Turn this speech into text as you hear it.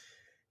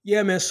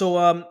Yeah, man. So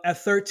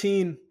at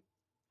 13,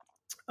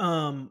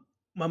 my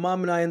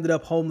mom and I ended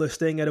up homeless,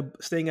 staying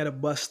at a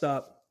bus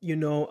stop.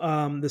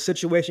 The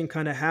situation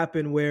kind of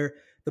happened where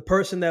the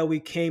person that we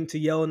came to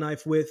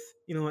Yellowknife with,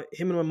 him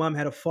and my mom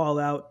had a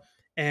fallout,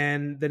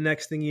 and the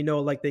next thing you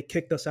know, like they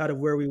kicked us out of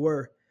where we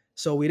were.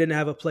 So we didn't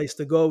have a place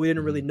to go. We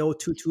didn't really Mhm. know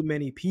too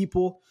many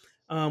people.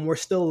 We're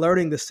still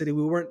learning the city.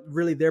 We weren't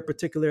really there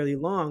particularly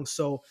long.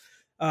 So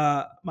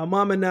my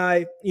mom and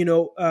I,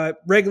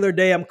 regular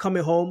day, I'm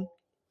coming from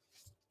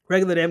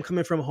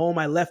home.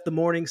 I left the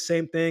morning,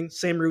 same thing,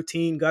 same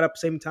routine, got up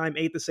same time,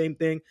 ate the same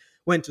thing,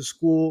 went to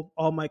school,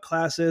 all my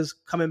classes,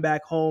 coming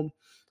back home.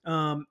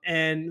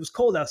 And it was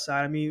cold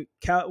outside. I mean,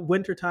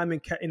 wintertime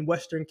in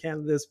Western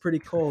Canada is pretty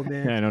cold,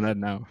 man. Yeah, I know that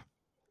now.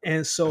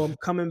 And so I'm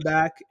coming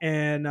back,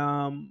 and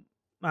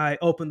I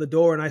open the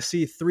door and I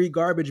see three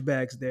garbage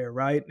bags there,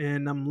 right?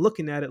 And I'm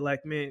looking at it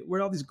like, man,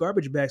 where'd all these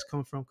garbage bags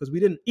come from? Because we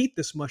didn't eat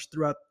this much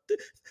throughout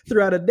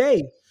a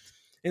day.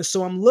 And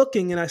so I'm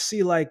looking and I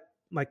see like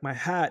my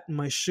hat and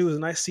my shoes,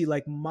 and I see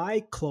like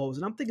my clothes,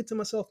 and I'm thinking to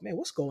myself, man,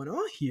 what's going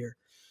on here?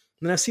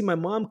 And then I see my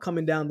mom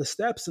coming down the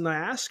steps, and I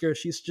ask her,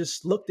 she's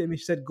just looked at me,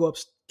 she said,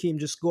 Keem,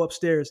 just go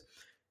upstairs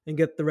and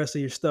get the rest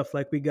of your stuff.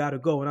 Like, we gotta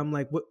go. And I'm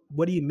like,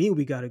 what do you mean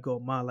we gotta go,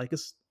 Ma? Like,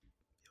 it's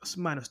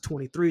minus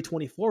 23,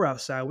 24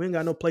 outside. We ain't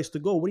got no place to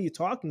go. What are you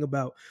talking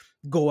about?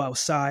 Go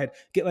outside.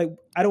 Get like,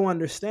 I don't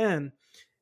understand.